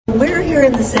here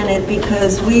in the Senate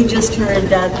because we just heard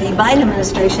that the Biden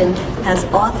administration has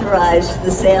authorized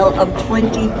the sale of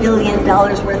 $20 billion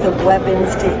worth of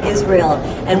weapons to Israel.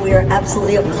 And we are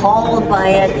absolutely appalled by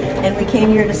it. And we came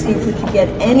here to see if we could get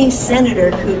any senator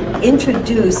who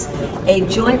introduce a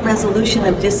joint resolution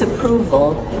of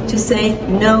disapproval to say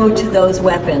no to those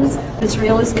weapons.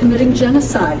 Israel is committing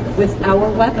genocide with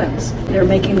our weapons. They're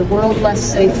making the world less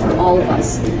safe for all of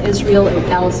us, Israel and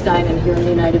Palestine and here in the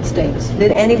United States.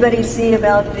 Did anybody see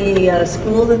about the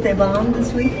school that they bombed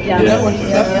this week? Yeah.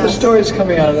 The stories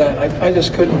coming out of that, I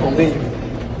just couldn't believe.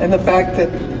 And the fact that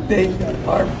they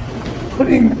are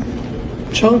putting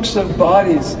chunks of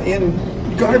bodies in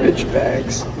garbage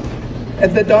bags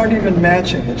and that aren't even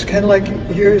matching. It's kind of like,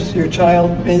 here's your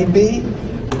child, maybe.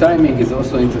 Timing is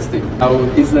also interesting. How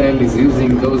Israel is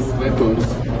using those weapons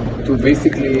to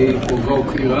basically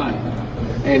provoke Iran.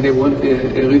 And they want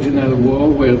a regional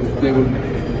war where they will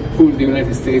pull the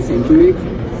United States into it.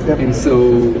 Yep. And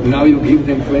so now you give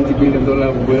them $20 billion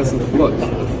worth of what?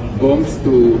 Bombs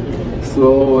to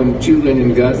throw on children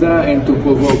in Gaza and to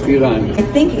provoke Iran. I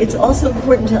think it's also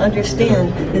important to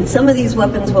understand that some of these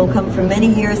weapons will come for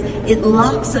many years. It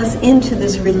locks us into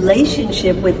this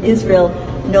relationship with Israel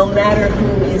no matter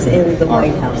who is in the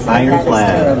White House. That is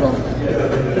terrible.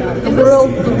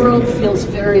 The world feels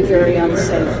very, very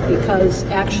unsafe because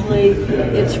actually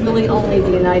it's really only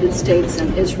the United States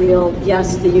and Israel,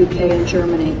 yes, the UK and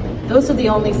Germany. Those are the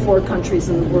only 4 countries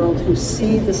in the world who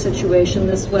see the situation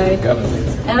this way.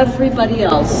 Everybody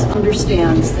else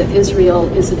understands that Israel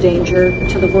is a danger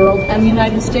to the world and the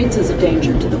United States is a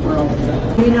danger to the world.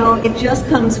 You know, it just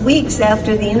comes weeks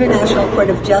after the International Court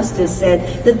of Justice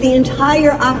said that the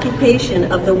entire occupation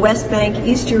of the West Bank,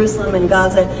 East Jerusalem, and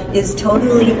Gaza is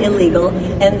totally illegal,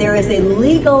 and there is a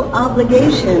legal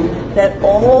obligation that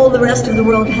all the rest of the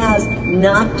world has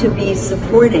not to be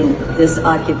supporting this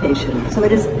occupation. So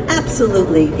it is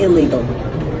absolutely illegal.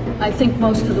 I think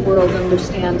most of the world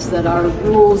understands that our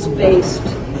rules-based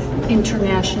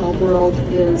international world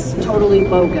is totally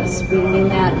bogus. We mean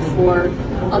that for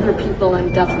other people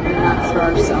and definitely not for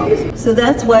ourselves. So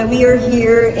that's why we are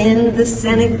here in the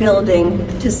Senate building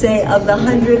to say, of the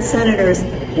 100 senators,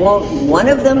 won't one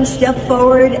of them step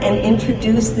forward and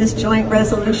introduce this joint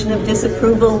resolution of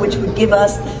disapproval, which would give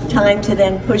us time to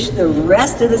then push the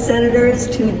rest of the senators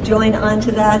to join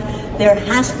onto that? There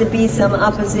has to be some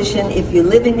opposition. If you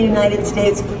live in the United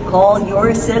States, call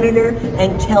your senator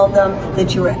and tell them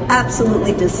that you are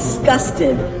absolutely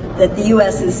disgusted that the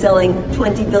U.S. is selling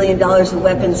 $20 billion of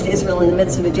weapons to Israel in the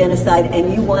midst of a genocide,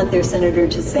 and you want their senator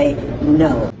to say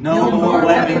no. No more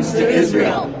weapons to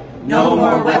Israel. No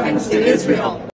more weapons to Israel.